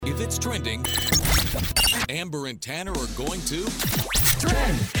If it's trending, Amber and Tanner are going to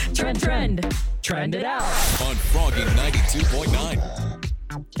Trend it out. on Froggy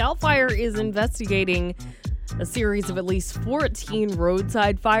 92.9. CAL FIRE is investigating a series of at least 14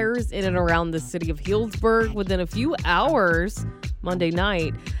 roadside fires in and around the city of Healdsburg within a few hours Monday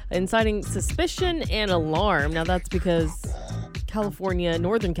night, inciting suspicion and alarm. Now, that's because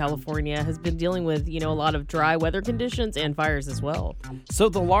Northern California has been dealing with, a lot of dry weather conditions and fires as well. So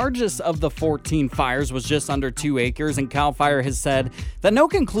the largest of the 14 fires was just under 2 acres, and CAL FIRE has said that no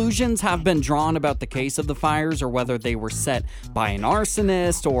conclusions have been drawn about the case of the fires or whether they were set by an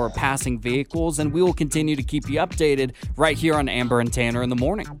arsonist or passing vehicles, and we will continue to keep you updated right here on Amber and Tanner in the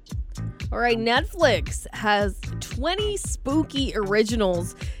morning. All right, Netflix has 20 spooky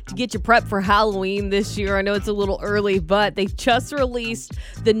originals to get you prepped for Halloween this year. I know it's a little early, but they just released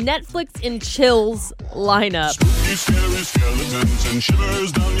the Netflix and Chills lineup. Spooky, scary skeletons and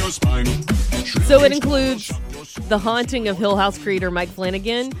shivers down your spine. So it includes The Haunting of Hill House creator Mike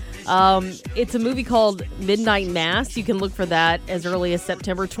Flanagan. It's a movie called Midnight Mass. You can look for that as early as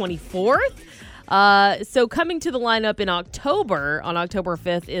September 24th. So coming to the lineup in October, on October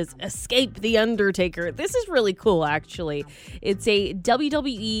 5th, is Escape the Undertaker. This is really cool, actually. It's a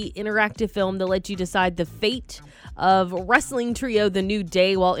WWE interactive film that lets you decide the fate of wrestling trio The New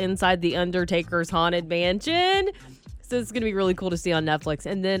Day while inside the Undertaker's haunted mansion. So it's going to be really cool to see on Netflix.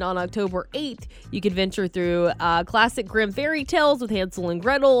 And then on October 8th, you can venture through classic grim fairy tales with Hansel and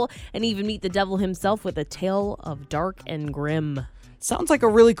Gretel, and even meet the devil himself with A Tale of Dark and Grim. Sounds like a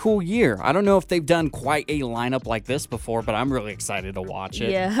really cool year. I don't know if they've done quite a lineup like this before, but I'm really excited to watch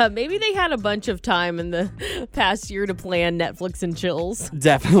it. Yeah, maybe they had a bunch of time in the past year to plan Netflix and Chills.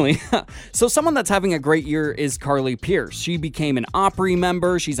 Definitely. So someone that's having a great year is Carly Pearce. She became an Opry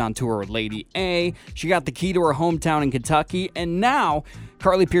member. She's on tour with Lady A. She got the key to her hometown in Kentucky. And now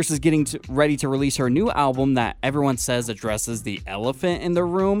Carly Pearce is getting ready to release her new album that everyone says addresses the elephant in the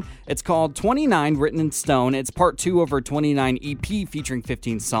room. It's called 29, written in stone. It's part 2 of her 29 EP featuring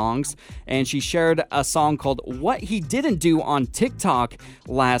 15 songs. And she shared a song called What He Didn't Do on TikTok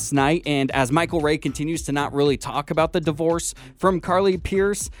last night. And as Michael Ray continues to not really talk about the divorce from Carly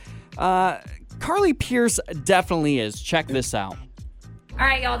Pearce, Carly Pearce definitely is. Check this out. All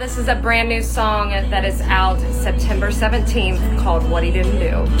right, y'all, this is a brand new song that is out September 17th called What He Didn't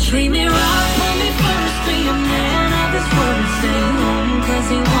Do. Treat me right when we first be a man of his word and stay home 'cause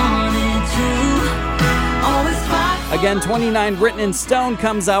he wanted to. Always fight. Again, 29 written in stone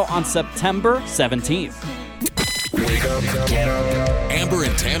comes out on September 17th. Wake up, get up. Amber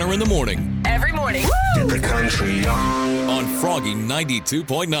and Tanner in the morning Every morning. Get the country on. on Froggy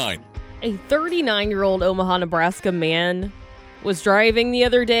 92.9. A 39-year-old Omaha, Nebraska man was driving the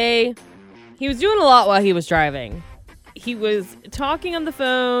other day. He was doing a lot while he was driving. He was talking on the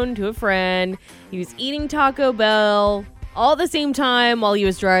phone to a friend. He was eating Taco Bell all at the same time while he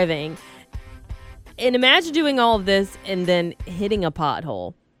was driving. And imagine doing all of this and then hitting a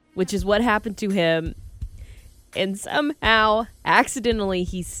pothole, which is what happened to him. And somehow, accidentally,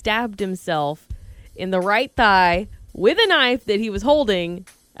 he stabbed himself in the right thigh with a knife that he was holding.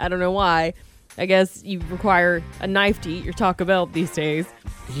 I don't know why. I guess you require a knife to eat your Taco Bell these days.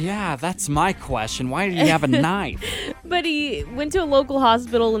 Yeah, that's my question. Why did he have a knife? But he went to a local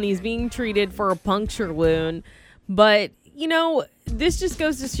hospital and he's being treated for a puncture wound. But, this just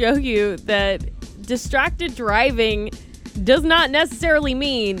goes to show you that distracted driving does not necessarily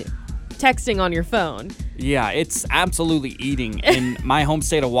mean texting on your phone. Yeah, it's absolutely eating. In my home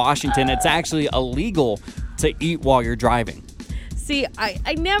state of Washington, it's actually illegal to eat while you're driving. See,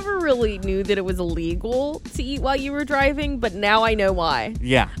 I never really knew that it was illegal to eat while you were driving, but now I know why.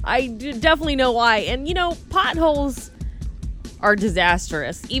 Yeah. I definitely know why. And, potholes are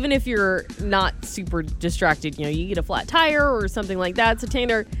disastrous, even if you're not super distracted. You get a flat tire or something like that. So,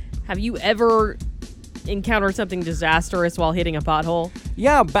 Tanner, have you ever encountered something disastrous while hitting a pothole?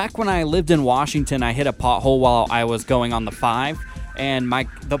 Yeah, back when I lived in Washington, I hit a pothole while I was going on the 5. And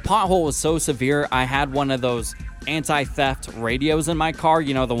the pothole was so severe, I had one of those anti-theft radios in my car,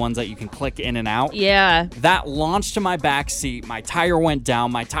 the ones that you can click in and out. Yeah. That launched to my back seat. My tire went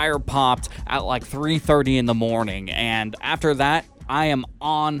down. My tire popped at like 3:30 in the morning. And after that, I am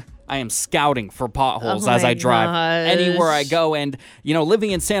scouting for potholes as I drive anywhere I go. And,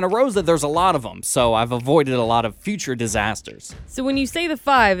 living in Santa Rosa, there's a lot of them. So I've avoided a lot of future disasters. So when you say the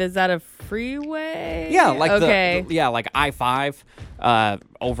 5, is that a freeway? Yeah, like okay. like I-5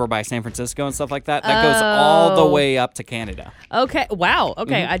 over by San Francisco and stuff like that. That goes all the way up to Canada. Okay. Wow.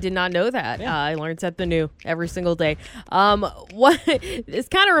 Okay. I did not know that. I learned something new every single day. This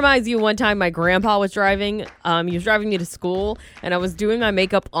kind of reminds you of one time my grandpa was driving. He was driving me to school, and I was doing my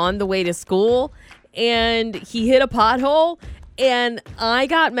makeup on the way to school, and he hit a pothole. And I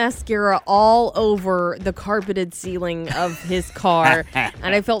got mascara all over the carpeted ceiling of his car.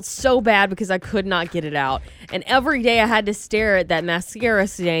 And I felt so bad because I could not get it out. And every day I had to stare at that mascara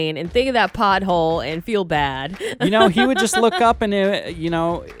stain and think of that pothole and feel bad. He would just look up and,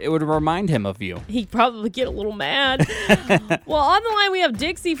 it would remind him of you. He'd probably get a little mad. Well, on the line we have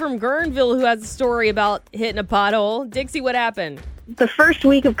Dixie from Guerneville who has a story about hitting a pothole. Dixie, what happened? The first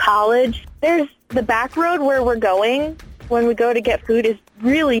week of college, there's the back road where we're going when we go to get food is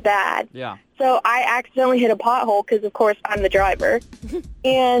really bad. Yeah. So I accidentally hit a pothole because, of course, I'm the driver.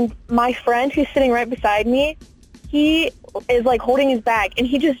 And my friend who's sitting right beside me, he is, holding his bag, and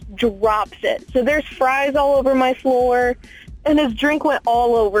he just drops it. So there's fries all over my floor, and his drink went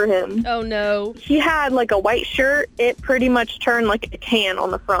all over him. Oh, no. He had, a white shirt. It pretty much turned like a tan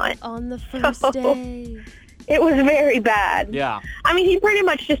on the front. On the first day. It was very bad. Yeah. I mean, he pretty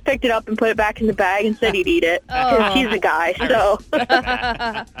much just picked it up and put it back in the bag and said he'd eat it. Because he's a guy, so.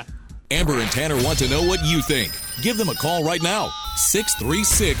 Amber and Tanner want to know what you think. Give them a call right now.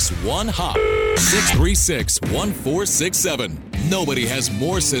 636-1HOP. 636-1467. Nobody has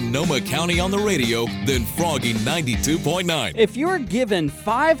more Sonoma County on the radio than Froggy 92.9. If you were given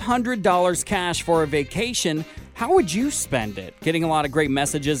 $500 cash for a vacation, how would you spend it? Getting a lot of great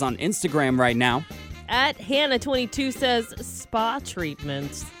messages on Instagram right now. At Hannah22 says spa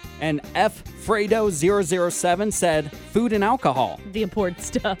treatments. And F. Fredo007 said food and alcohol. The important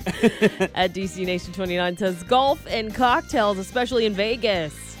stuff. At DC Nation 29 says golf and cocktails, especially in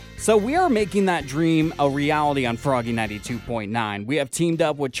Vegas. So we are making that dream a reality on Froggy 92.9. We have teamed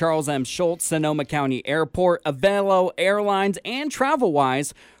up with Charles M. Schultz, Sonoma County Airport, Avelo Airlines, and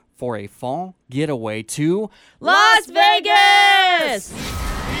TravelWise for a fall getaway to Las Vegas!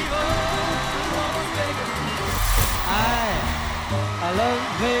 I love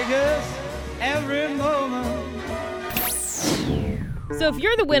Vegas every moment. So if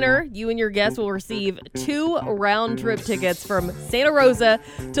you're the winner, you and your guests will receive 2 round-trip tickets from Santa Rosa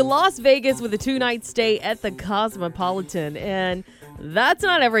to Las Vegas with a 2-night stay at the Cosmopolitan. And that's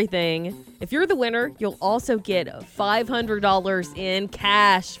not everything. If you're the winner, you'll also get $500 in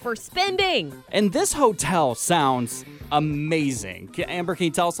cash for spending. And this hotel sounds amazing. Amber, can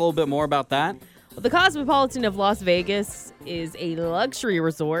you tell us a little bit more about that? The Cosmopolitan of Las Vegas is a luxury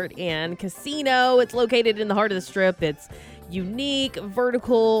resort and casino. It's located in the heart of the Strip. It's unique,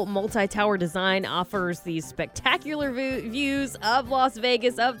 vertical, multi-tower design, offers these spectacular views of Las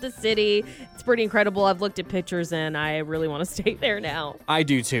Vegas, of the city. It's pretty incredible. I've looked at pictures and I really want to stay there now. I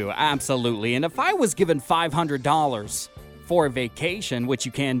do too, absolutely. And if I was given $500 for a vacation, which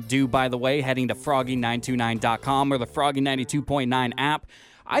you can do, by the way, heading to froggy929.com or the Froggy 92.9 app,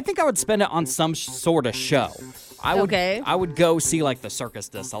 I think I would spend it on some sort of show. I would go see the Circus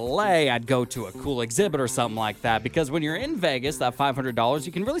du Soleil. I'd go to a cool exhibit or something like that, because when you're in Vegas, that $500,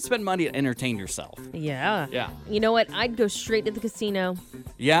 you can really spend money to entertain yourself. Yeah. Yeah. You know what? I'd go straight to the casino.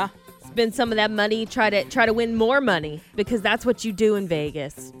 Yeah? Spend some of that money, try to win more money, because that's what you do in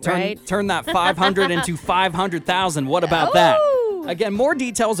Vegas, right? Turn that 500 into 500,000. What about that? Again, more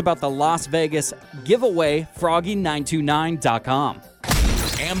details about the Las Vegas giveaway, froggy929.com.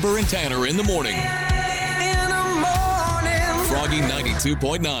 Amber and Tanner in the morning. Froggy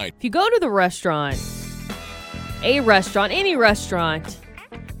 92.9. If you go to the restaurant, any restaurant,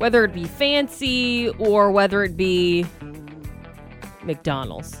 whether it be fancy or whether it be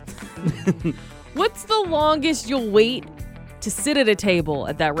McDonald's, what's the longest you'll wait to sit at a table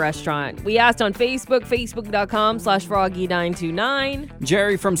at that restaurant? We asked on Facebook, facebook.com/Froggy929.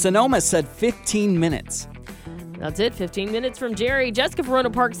 Jerry from Sonoma said 15 minutes. That's it, 15 minutes from Jerry. Jessica from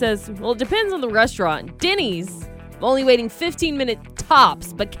Roanoke Park says, well, it depends on the restaurant. Denny's, I'm only waiting 15 minutes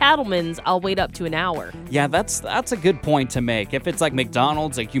tops, but Cattleman's, I'll wait up to an hour. Yeah, that's a good point to make. If it's like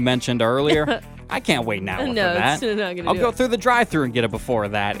McDonald's, like you mentioned earlier, I can't wait an hour for that. It's not gonna I'll do go it. through the drive-thru and get it before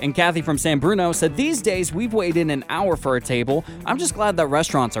that. And Kathy from San Bruno said, these days we've waited an hour for a table. I'm just glad that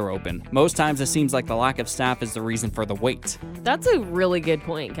restaurants are open. Most times it seems like the lack of staff is the reason for the wait. That's a really good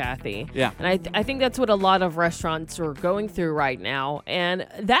point, Kathy. Yeah. And I think that's what a lot of restaurants are going through right now. And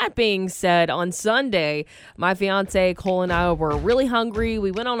that being said, on Sunday, my fiance Cole and I were really hungry.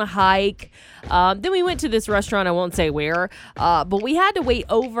 We went on a hike. Then we went to this restaurant, I won't say where, but we had to wait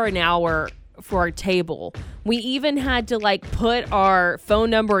over an hour our table. We even had to like put our phone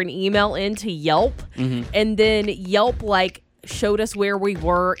number and email into Yelp, and then Yelp like showed us where we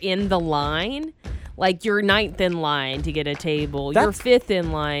were in the line. Like you're 9th in line to get a table. You're 5th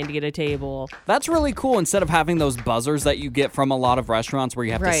in line to get a table. That's really cool. Instead of having those buzzers that you get from a lot of restaurants where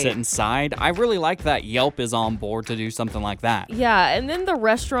you have to sit inside, I really like that Yelp is on board to do something like that. Yeah, and then the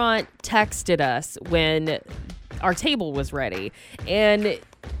restaurant texted us when our table was ready. And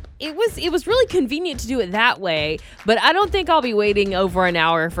it was really convenient to do it that way, but I don't think I'll be waiting over an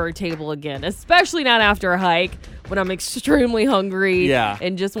hour for a table again, especially not after a hike when I'm extremely hungry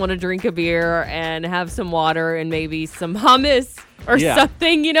and just want to drink a beer and have some water and maybe some hummus or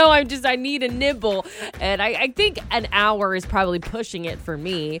something. You know, I need a nibble. And I think an hour is probably pushing it for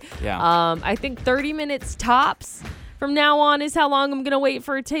me. Yeah. I think 30 minutes tops from now on is how long I'm going to wait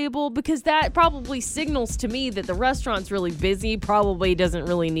for a table, because that probably signals to me that the restaurant's really busy, probably doesn't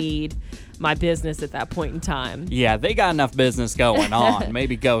really need my business at that point in time. Yeah, they got enough business going on.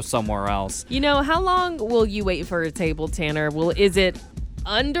 Maybe go somewhere else. You know, how long will you wait for a table, Tanner? Is it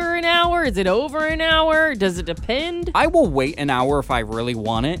under an hour? Is it over an hour? Does it depend? I will wait an hour if I really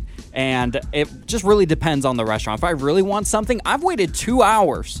want it, and it just really depends on the restaurant. If I really want something, I've waited 2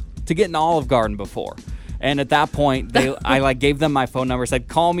 hours to get an Olive Garden before. And at that point, I gave them my phone number, said,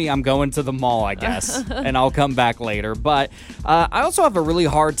 call me, I'm going to the mall, I guess, and I'll come back later. But I also have a really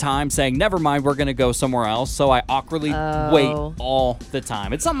hard time saying, never mind, we're going to go somewhere else. So I awkwardly wait all the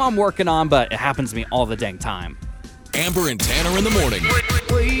time. It's something I'm working on, but it happens to me all the dang time. Amber and Tanner in the morning.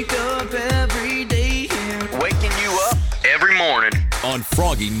 Wake up every day. Waking you up every morning. On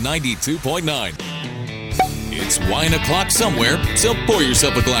Froggy 92.9. It's wine o'clock somewhere, so pour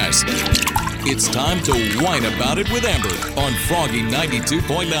yourself a glass. It's time to whine about it with Amber on Froggy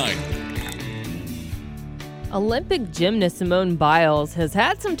 92.9. Olympic gymnast Simone Biles has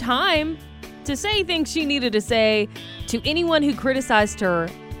had some time to say things she needed to say to anyone who criticized her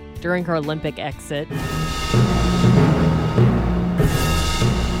during her Olympic exit.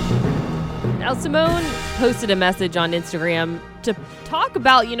 Now, Simone posted a message on Instagram to talk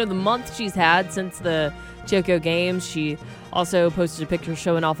about, the month she's had since the Tokyo Games. She also posted a picture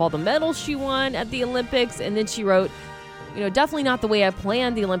showing off all the medals she won at the Olympics. And then she wrote, definitely not the way I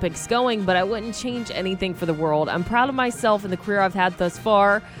planned the Olympics going, but I wouldn't change anything for the world. I'm proud of myself and the career I've had thus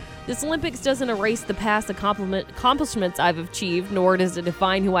far. This Olympics doesn't erase the past accomplishments I've achieved, nor does it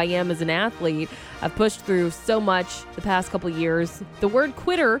define who I am as an athlete. I've pushed through so much the past couple years. The word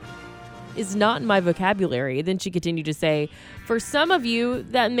quitter is not in my vocabulary. Then she continued to say, for some of you,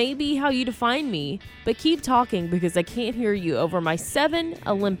 that may be how you define me, but keep talking because I can't hear you over my 7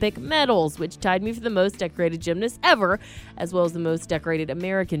 Olympic medals, which tied me for the most decorated gymnast ever, as well as the most decorated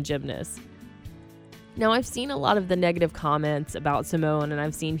American gymnast. Now, I've seen a lot of the negative comments about Simone, and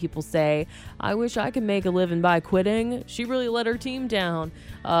I've seen people say, I wish I could make a living by quitting. She really let her team down.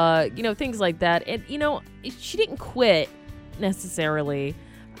 Things like that. And, she didn't quit necessarily.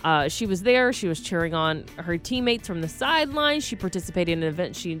 She was there. She was cheering on her teammates from the sidelines. She participated in an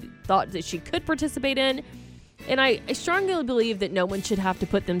event she thought that she could participate in. And I strongly believe that no one should have to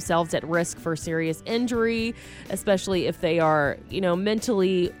put themselves at risk for serious injury, especially if they are,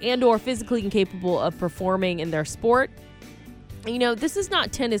 mentally and or physically incapable of performing in their sport. This is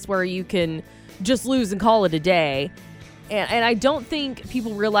not tennis where you can just lose and call it a day. And I don't think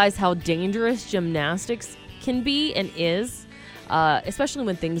people realize how dangerous gymnastics can be and is. Especially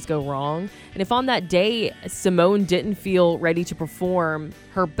when things go wrong. And if on that day Simone didn't feel ready to perform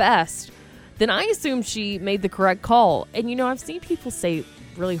her best, then I assume she made the correct call. And, I've seen people say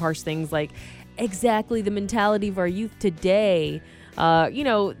really harsh things like, exactly the mentality of our youth today.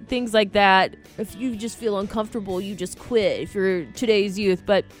 Things like that. If you just feel uncomfortable, you just quit if you're today's youth.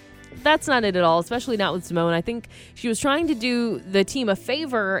 But that's not it at all, especially not with Simone. I think she was trying to do the team a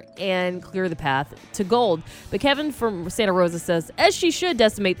favor and clear the path to gold. But Kevin from Santa Rosa says, as she should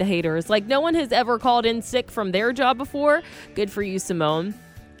decimate the haters. Like no one has ever called in sick from their job before. Good for you, Simone.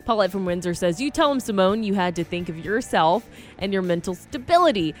 Paulette from Windsor says, you tell him, Simone, you had to think of yourself and your mental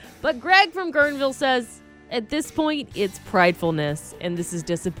stability. But Greg from Guerneville says, at this point, it's pridefulness, and this is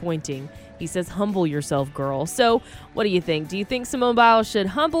disappointing. He says, humble yourself, girl. So what do you think? Do you think Simone Biles should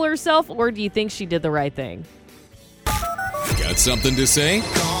humble herself, or do you think she did the right thing? Got something to say?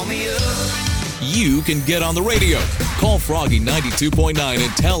 Call me up. You can get on the radio. Call Froggy 92.9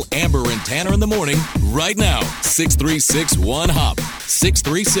 and tell Amber and Tanner in the morning right now. 636-1HOP.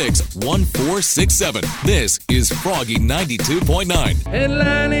 636-1467. This is Froggy 92.9.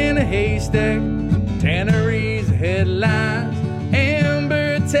 Headline in a haystack, Tanner reads the headlines.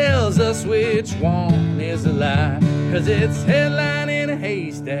 Amber tells us which one is a lie. 'cause it's headline in a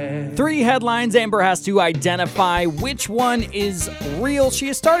haystack. 3 headlines. Amber has to identify which one is real. She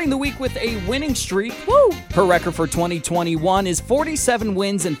is starting the week with a winning streak. Woo! Her record for 2021 is 47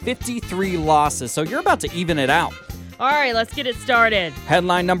 wins and 53 losses, so you're about to even it out. All right, let's get it started.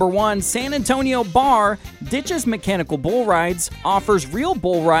 Headline number 1, San Antonio bar ditches mechanical bull rides, offers real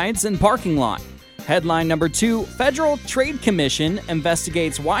bull rides in parking lot. Headline number 2, Federal Trade Commission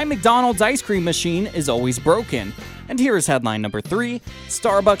investigates why McDonald's ice cream machine is always broken. And here is headline number 3,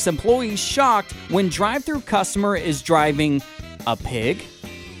 Starbucks employee shocked when drive-thru customer is driving a pig.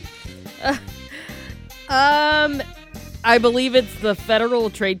 I believe it's the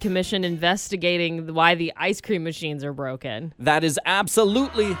Federal Trade Commission investigating why the ice cream machines are broken. That is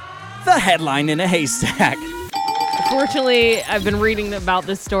absolutely the headline in a haystack. Fortunately, I've been reading about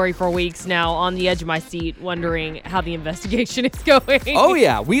this story for weeks now, on the edge of my seat, wondering how the investigation is going. Oh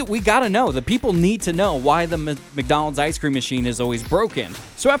yeah, we gotta know. The people need to know why the McDonald's ice cream machine is always broken.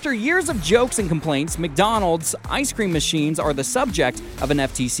 So after years of jokes and complaints, McDonald's ice cream machines are the subject of an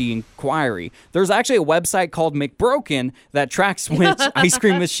FTC inquiry. There's actually a website called McBroken that tracks which ice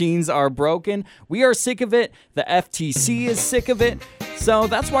cream machines are broken. We are sick of it. The FTC is sick of it. So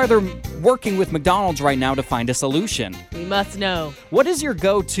that's why they're working with McDonald's right now to find a solution. We must know. What is your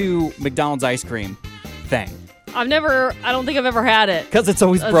go-to McDonald's ice cream thing? I don't think I've ever had it. Because it's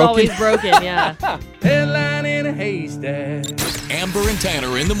always broken. It's always broken, yeah. Headline in a haystack. Amber and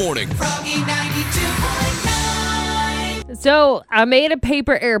Tanner in the morning. Froggy 92.9. So, I made a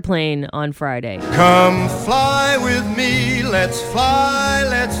paper airplane on Friday. Come fly with me, let's fly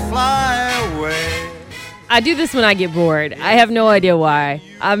away. I do this when I get bored. I have no idea why.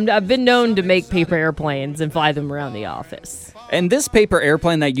 I've been known to make paper airplanes and fly them around the office. And this paper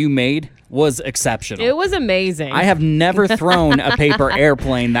airplane that you made was exceptional. It was amazing. I have never thrown a paper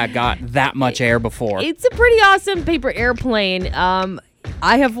airplane that got that much air before. It's a pretty awesome paper airplane. I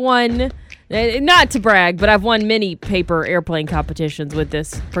have won, not to brag, but I've won many paper airplane competitions with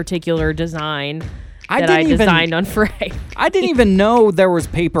this particular design that I designed on Friday. I didn't even know there was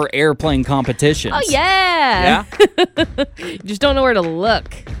paper airplane competitions. Oh, yeah. Yeah? You just don't know where to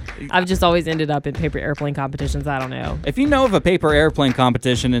look. I've just always ended up in paper airplane competitions. I don't know. If you know of a paper airplane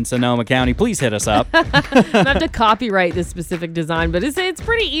competition in Sonoma County, please hit us up. I have to copyright this specific design, but it's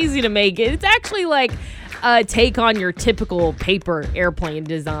pretty easy to make. It's actually like a take on your typical paper airplane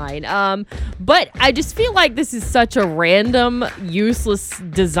design. But I just feel like this is such a random, useless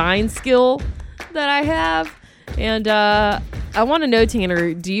design skill that I have. And I want to know,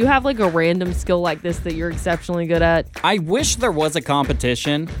 Tanner, do you have like a random skill like this that you're exceptionally good at? I wish there was a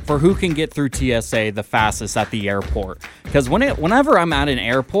competition for who can get through TSA the fastest at the airport. Because whenever I'm at an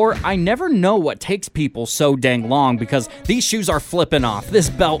airport, I never know what takes people so dang long because these shoes are flipping off. This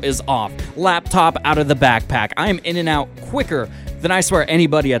belt is off. Laptop out of the backpack. I am in and out quicker than I swear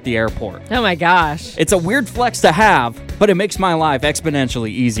anybody at the airport. Oh my gosh. It's a weird flex to have, but it makes my life exponentially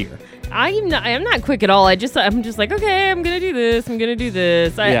easier. I'm not quick at all. I'm just like, okay, I'm gonna do this.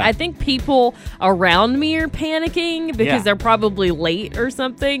 I think people around me are panicking because they're probably late or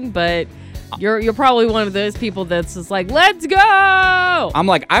something. But you're probably one of those people that's just like, let's go. I'm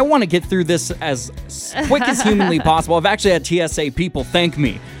like, I want to get through this as quick as humanly possible. I've actually had TSA people thank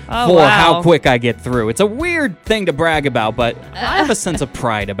me for how quick I get through. It's a weird ththing to brag about, but I have a sense of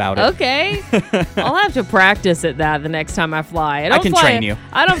pride about it. Okay. I'll have to practice at that the next time I fly. I can train you.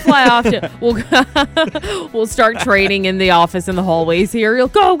 I don't fly often. We'll start training in the office in the hallways here. You'll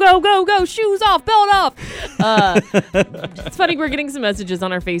go, shoes off, belt off. It's funny, we're getting some messages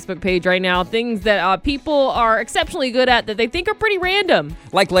on our Facebook page right now, things that people are exceptionally good at that they think are pretty random.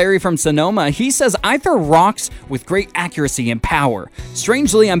 Like Larry from Sonoma, he says, I throw rocks with great accuracy and power.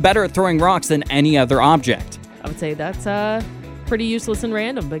 Strangely, I'm better at throwing rocks than any other object. I would say that's pretty useless and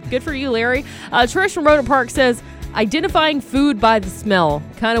random, but good for you, Larry. Trish from Rotor Park says, identifying food by the smell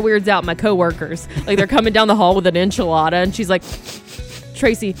kind of weirds out my coworkers. Like they're coming down the hall with an enchilada, and she's like,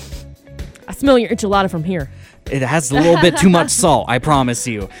 Tracy, I smell your enchilada from here. It has a little bit too much salt, I promise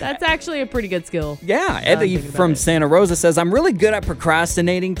you. That's actually a pretty good skill. Yeah, Eddie from Santa Rosa says, I'm really good at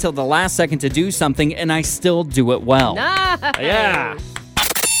procrastinating till the last second to do something, and I still do it well. Nice. Yeah.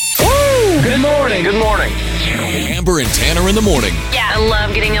 Good morning. Amber and Tanner in the morning. Yeah, I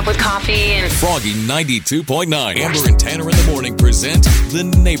love getting up with coffee and Froggy 92.9. Amber and Tanner in the morning present The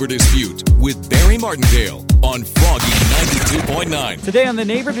Neighbor Dispute with Barry Martindale on Froggy 92.9. Today on The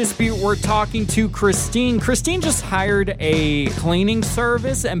Neighbor Dispute, we're talking to Christine. Christine just hired a cleaning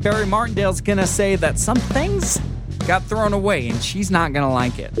service, and Barry Martindale's going to say that some things got thrown away, and she's not going to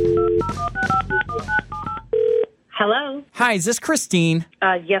like it. Hello. Hi, is this Christine?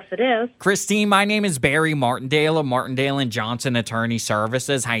 Yes, it is. Christine, my name is Barry Martindale of Martindale and Johnson Attorney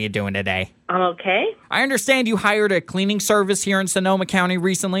Services. How you doing today? I'm okay. I understand you hired a cleaning service here in Sonoma County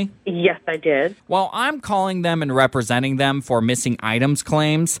recently? Yes, I did. Well, I'm calling them and representing them for missing items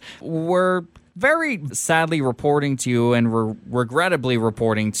claims. We're very sadly reporting to you and regrettably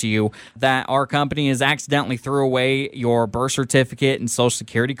reporting to you that our company has accidentally threw away your birth certificate and social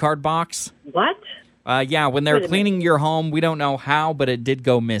security card box. What? Yeah, when they're cleaning your home, we don't know how, but it did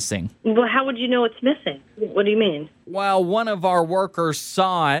go missing. Well, how would you know it's missing? What do you mean? Well, one of our workers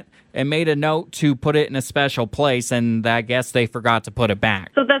saw it and made a note to put it in a special place, and I guess they forgot to put it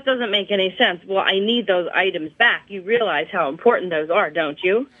back. So that doesn't make any sense. Well, I need those items back. You realize how important those are, don't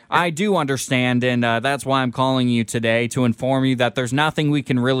you? I do understand, and that's why I'm calling you today to inform you that there's nothing we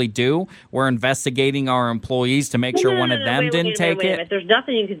can really do. We're investigating our employees to make sure one of them didn't take it. There's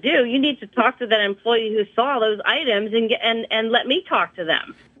nothing you can do. You need to talk to that employee who saw those items and let me talk to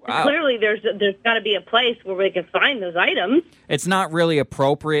them. Wow. Clearly, there's got to be a place where we can find those items. It's not really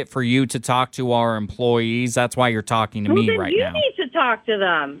appropriate for you to talk to our employees. That's why you're talking to me right now. You need to talk to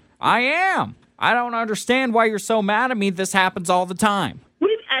them. I am. I don't understand why you're so mad at me. This happens all the time.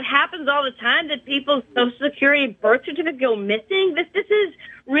 It happens all the time that people's Social Security and birth certificate go missing. This is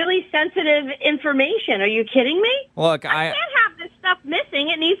really sensitive information. Are you kidding me? Look, I can't have this stuff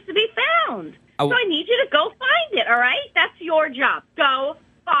missing. It needs to be found. So I need you to go find it, all right? That's your job. Go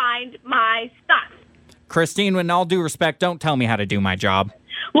find my stuff. Christine, with all due respect, don't tell me how to do my job.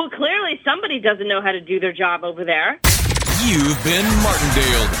 Well, clearly somebody doesn't know how to do their job over there. You've been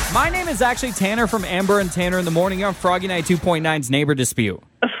Martindale. My name is actually Tanner from Amber and Tanner in the Morning on Froggy 92.9's Neighbor Dispute.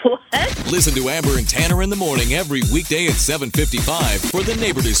 What? Listen to Amber and Tanner in the Morning every weekday at 7:55 for the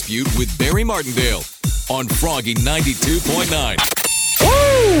Neighbor Dispute with Barry Martindale on Froggy 92.9.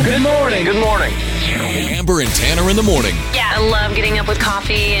 Woo! Good morning. Good morning. Amber and Tanner in the Morning. Yeah, I love getting up with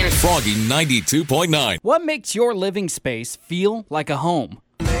coffee and Froggy 92.9. What makes your living space feel like a home?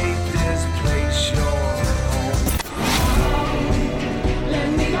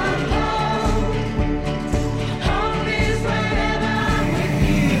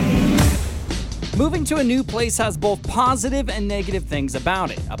 Moving to a new place has both positive and negative things about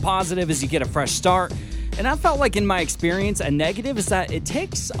it. A positive is you get a fresh start, and I felt like in my experience, a negative is that it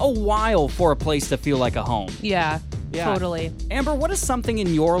takes a while for a place to feel like a home. Yeah, totally. Amber, what is something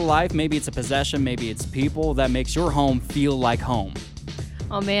in your life, maybe it's a possession, maybe it's people, that makes your home feel like home?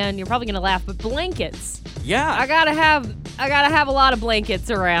 Oh man, you're probably gonna laugh, but blankets. Yeah. I gotta have a lot of blankets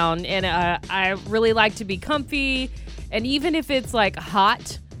around, and I really like to be comfy, and even if it's like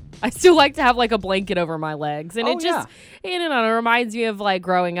hot, I still like to have like a blanket over my legs. And it just, you know, it reminds me of like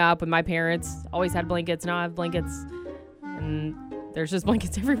growing up when my parents always had blankets. Now I have blankets and there's just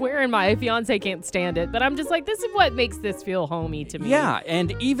blankets everywhere and my fiance can't stand it. But I'm just like, this is what makes this feel homey to me. Yeah,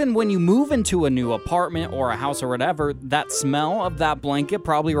 and even when you move into a new apartment or a house or whatever, that smell of that blanket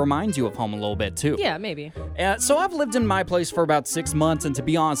probably reminds you of home a little bit too. Yeah, maybe. So I've lived in my place for about 6 months, and to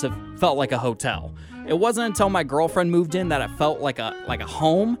be honest, it felt like a hotel. It wasn't until my girlfriend moved in that it felt like a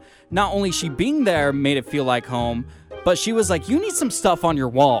home. Not only she being there made it feel like home, but she was like, you need some stuff on your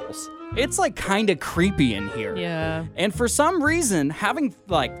walls. It's like kind of creepy in here. Yeah. And for some reason, having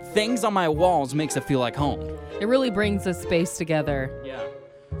like things on my walls makes it feel like home. It really brings the space together. Yeah.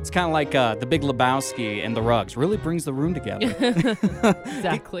 It's kind of like the Big Lebowski and the rugs. Really brings the room together.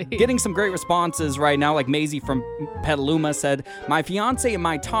 Exactly. Getting some great responses right now, like Maisie from Petaluma said, my fiance and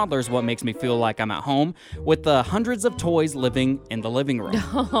my toddler is what makes me feel like I'm at home, with the hundreds of toys living in the living room.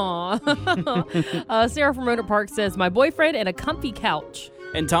 Aww. Sarah from Roder Park says, my boyfriend and a comfy couch.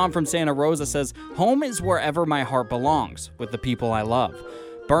 And Tom from Santa Rosa says, home is wherever my heart belongs, with the people I love.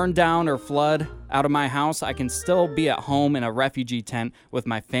 Burn down or flood out of my house, I can still be at home in a refugee tent with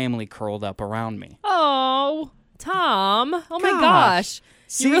my family curled up around me. Oh, Tom. Oh my gosh.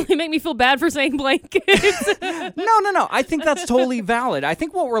 See? You really make me feel bad for saying blankets. No. I think that's totally valid. I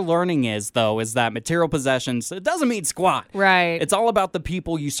think what we're learning is that material possessions, it doesn't mean squat. Right. It's all about the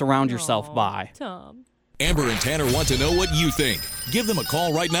people you surround yourself by. Tom. Amber and Tanner want to know what you think. Give them a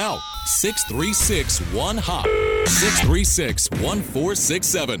call right now. 636-1HOP.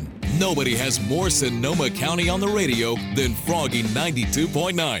 636-1467. Nobody has more Sonoma County on the radio than Froggy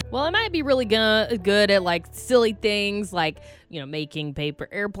 92.9. Well, I might be really good at like silly things like, making paper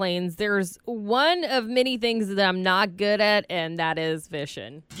airplanes. There's one of many things that I'm not good at, and that is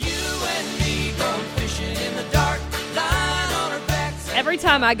fishing. You and me go fishing in the dark. Every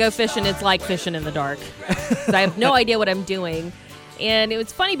time I go fishing, it's like fishing in the dark. 'Cause I have no idea what I'm doing. And it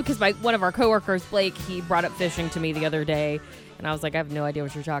was funny because one of our coworkers, Blake, he brought up fishing to me the other day. And I was like, I have no idea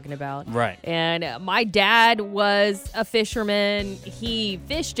what you're talking about. Right. And my dad was a fisherman. He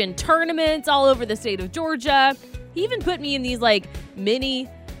fished in tournaments all over the state of Georgia. He even put me in these like mini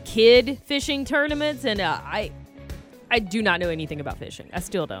kid fishing tournaments. And I do not know anything about fishing. I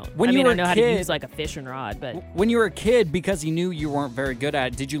still don't. I know how to use like a fishing rod, but when you were a kid, because you knew you weren't very good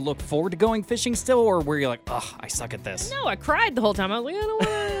at it, did you look forward to going fishing still, or were you like, ugh, I suck at this? no, I cried the whole time. I was like, I don't want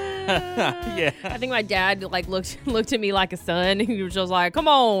to. Yeah. I think my dad like looked at me like a son. He was just like, come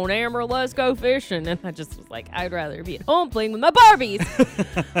on, Amber, let's go fishing. And I just was like, I'd rather be at home playing with my Barbies.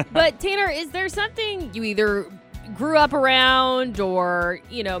 But Tanner, is there something you either grew up around or,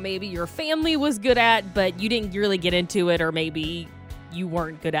 maybe your family was good at, but you didn't really get into it, or maybe you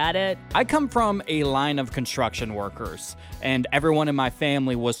weren't good at it? I come from a line of construction workers, and everyone in my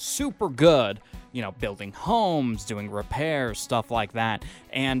family was super good, building homes, doing repairs, stuff like that.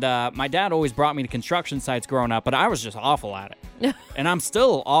 And my dad always brought me to construction sites growing up, but I was just awful at it. And I'm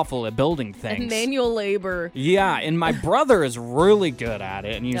still awful at building things. Manual labor. Yeah, and my brother is really good at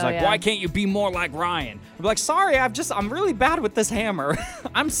it. And he's like, yeah. why can't you be more like Ryan? I'm like, sorry, I'm really bad with this hammer.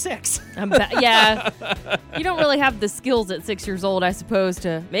 I'm 6. Yeah. You don't really have the skills at 6 years old, I suppose,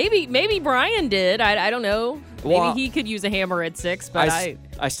 to maybe Brian did. I don't know. Maybe he could use a hammer at 6, but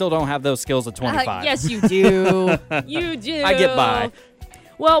I still don't have those skills at 25. Yes, you do. You do. I get by.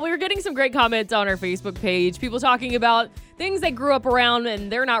 Well, we were getting some great comments on our Facebook page. People talking about things they grew up around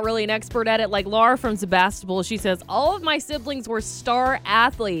and they're not really an expert at it. Like Laura from Sebastopol, she says, all of my siblings were star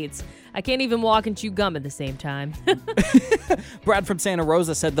athletes. I can't even walk and chew gum at the same time. Brad from Santa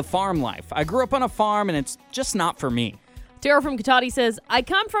Rosa said, the farm life. I grew up on a farm and it's just not for me. Tara from Katati says, I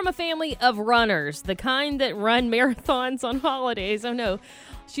come from a family of runners, the kind that run marathons on holidays. Oh, no.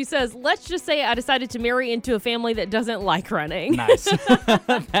 She says, let's just say I decided to marry into a family that doesn't like running. Nice.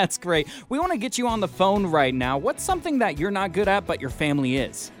 That's great. We want to get you on the phone right now. What's something that you're not good at, but your family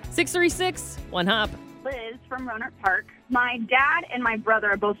is? 636, one hop. Liz from Roanoke Park. My dad and my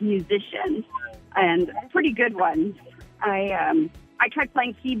brother are both musicians, and pretty good ones. I tried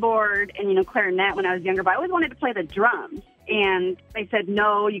playing keyboard and, clarinet when I was younger, but I always wanted to play the drums. And they said,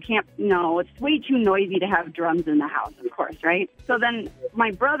 no, you can't, no, it's way too noisy to have drums in the house, of course, right? So then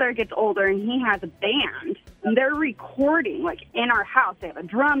my brother gets older and he has a band and they're recording, like in our house. They have a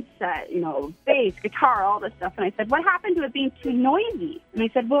drum set, bass, guitar, all this stuff. And I said, what happened to it being too noisy? And they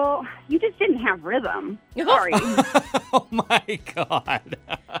said, well, you just didn't have rhythm. Sorry. Oh my God.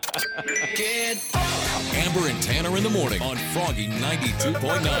 Amber and Tanner in the morning on Froggy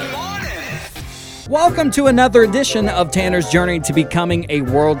 92.9. Welcome to another edition of Tanner's Journey to Becoming a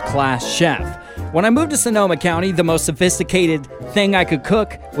World-Class Chef. When I moved to Sonoma County, the most sophisticated thing I could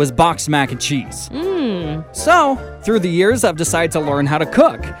cook was boxed mac and cheese. So, through the years, I've decided to learn how to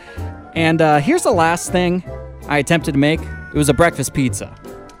cook. And here's the last thing I attempted to make. It was a breakfast pizza.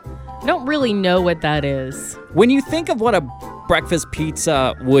 I don't really know what that is. When you think of what a breakfast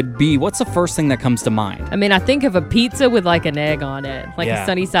pizza would be, what's the first thing that comes to mind? I mean, I think of a pizza with like an egg on it, like a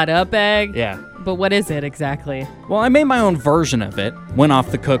sunny side up egg. Yeah. But what is it exactly? Well, I made my own version of it, went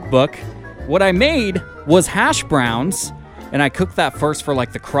off the cookbook. What I made was hash browns, and I cooked that first for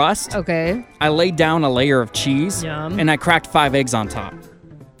like the crust. Okay. I laid down a layer of cheese, Yum. and I cracked 5 eggs on top.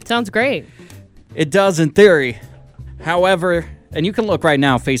 Sounds great. It does in theory. However, and you can look right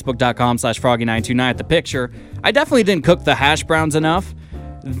now, facebook.com/froggy929 at the picture. I definitely didn't cook the hash browns enough.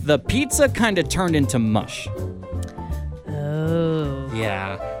 The pizza kind of turned into mush. Oh.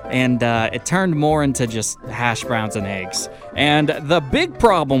 Yeah. And it turned more into just hash browns and eggs. And the big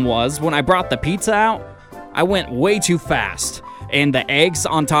problem was when I brought the pizza out, I went way too fast. And the eggs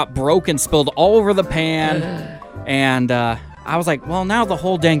on top broke and spilled all over the pan. And I was like, well, now the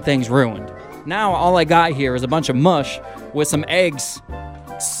whole dang thing's ruined. Now all I got here is a bunch of mush with some eggs,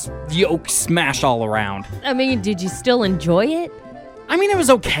 yolk smashed all around. I mean, did you still enjoy it? I mean, it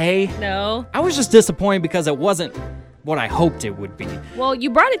was okay. No. I was just disappointed because it wasn't what I hoped it would be. Well, you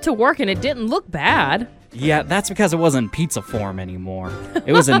brought it to work and it didn't look bad. Yeah, that's because it wasn't in pizza form anymore.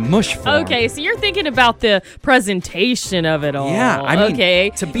 It was in mush form. Okay, so you're thinking about the presentation of it all. Yeah, I mean,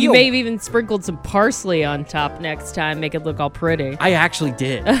 okay. to be you may have even sprinkled some parsley on top next time, make it look all pretty. I actually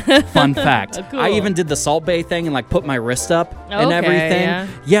did. Fun fact. Cool. I even did the Salt Bae thing and like put my wrist up and everything.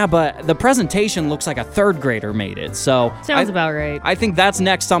 Yeah. But the presentation looks like a 3rd grader made it. So sounds about right. I think that's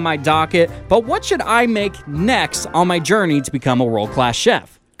next on my docket. But what should I make next on my journey to become a world-class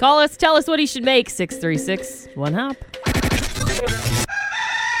chef? Call us, tell us what he should make. 636 one hop.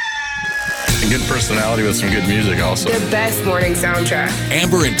 And good personality with some good music also. The best morning soundtrack.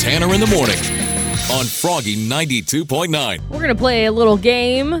 Amber and Tanner in the morning on Froggy 92.9. We're going to play a little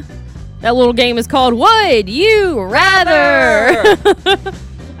game That little game is called Would You Rather?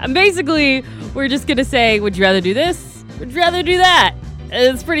 And basically, we're just going to say, would you rather do this? Would you rather do that?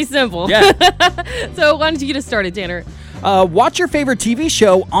 It's pretty simple. Yeah. So why don't you get us started, Tanner? Watch your favorite TV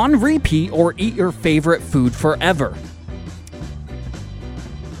show on repeat or eat your favorite food forever.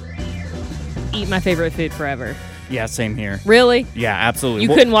 Eat my favorite food forever. Yeah, same here. Really? Yeah, absolutely. You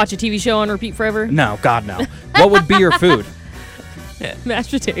couldn't watch a TV show on repeat forever? No, God, no. What would be your food? Mashed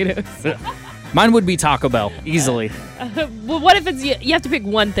potatoes. Mine would be Taco Bell, easily. Well, what if it's you have to pick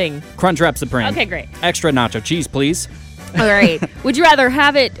one thing? Crunchwrap Supreme. Okay, great. Extra nacho cheese, please. All right. Would you rather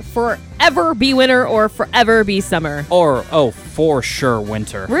have it forever be winter or forever be summer? Or, for sure,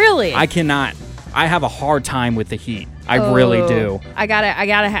 winter. Really? I cannot. I have a hard time with the heat. I really do. I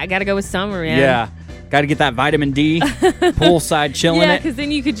gotta go with summer, man. Yeah. Got to get that vitamin D, poolside chilling Yeah, it. because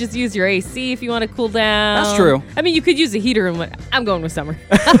then you could just use your AC if you want to cool down. That's true. I mean, you could use a heater and I'm going with summer.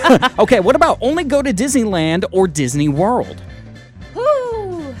 Okay, what about only go to Disneyland or Disney World?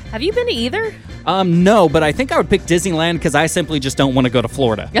 Ooh. Have you been to either? No, but I think I would pick Disneyland because I simply just don't want to go to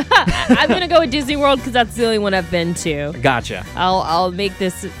Florida. I'm going to go with Disney World because that's the only one I've been to. Gotcha. I'll make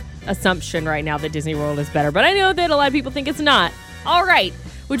this assumption right now that Disney World is better, but I know that a lot of people think it's not. All right.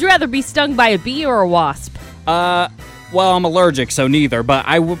 Would you rather be stung by a bee or a wasp? Well, I'm allergic, so neither, but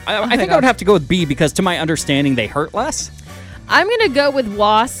I think I would have to go with bee because to my understanding, they hurt less. I'm going to go with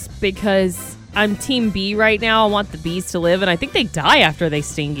wasp because I'm team bee right now. I want the bees to live, and I think they die after they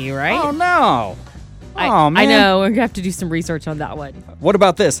sting you, right? Oh, no. Man. I know. We're going to have to do some research on that one. What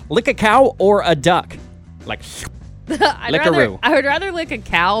about this? Lick a cow or a duck? Like, lickaroo. I would rather lick a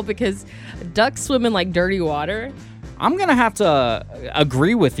cow because ducks swim in, like, dirty water. I'm going to have to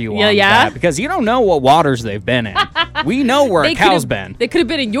agree with you on yeah? that because you don't know what waters they've been in. We know where a cow's been. They could have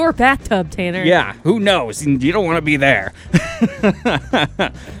been in your bathtub, Tanner. Yeah, who knows? You don't want to be there.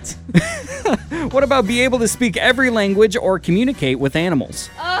 What about be able to speak every language or communicate with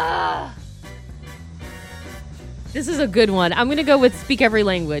animals? This is a good one. I'm going to go with speak every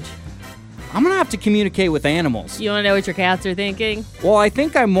language. I'm going to have to communicate with animals. You want to know what your cats are thinking? Well, I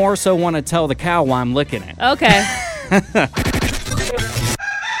think I more so want to tell the cow why I'm licking it. Okay. And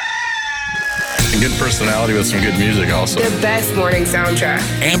good personality with some good music also. The best morning soundtrack.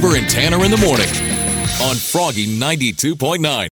 Amber and Tanner in the morning on Froggy 92.9.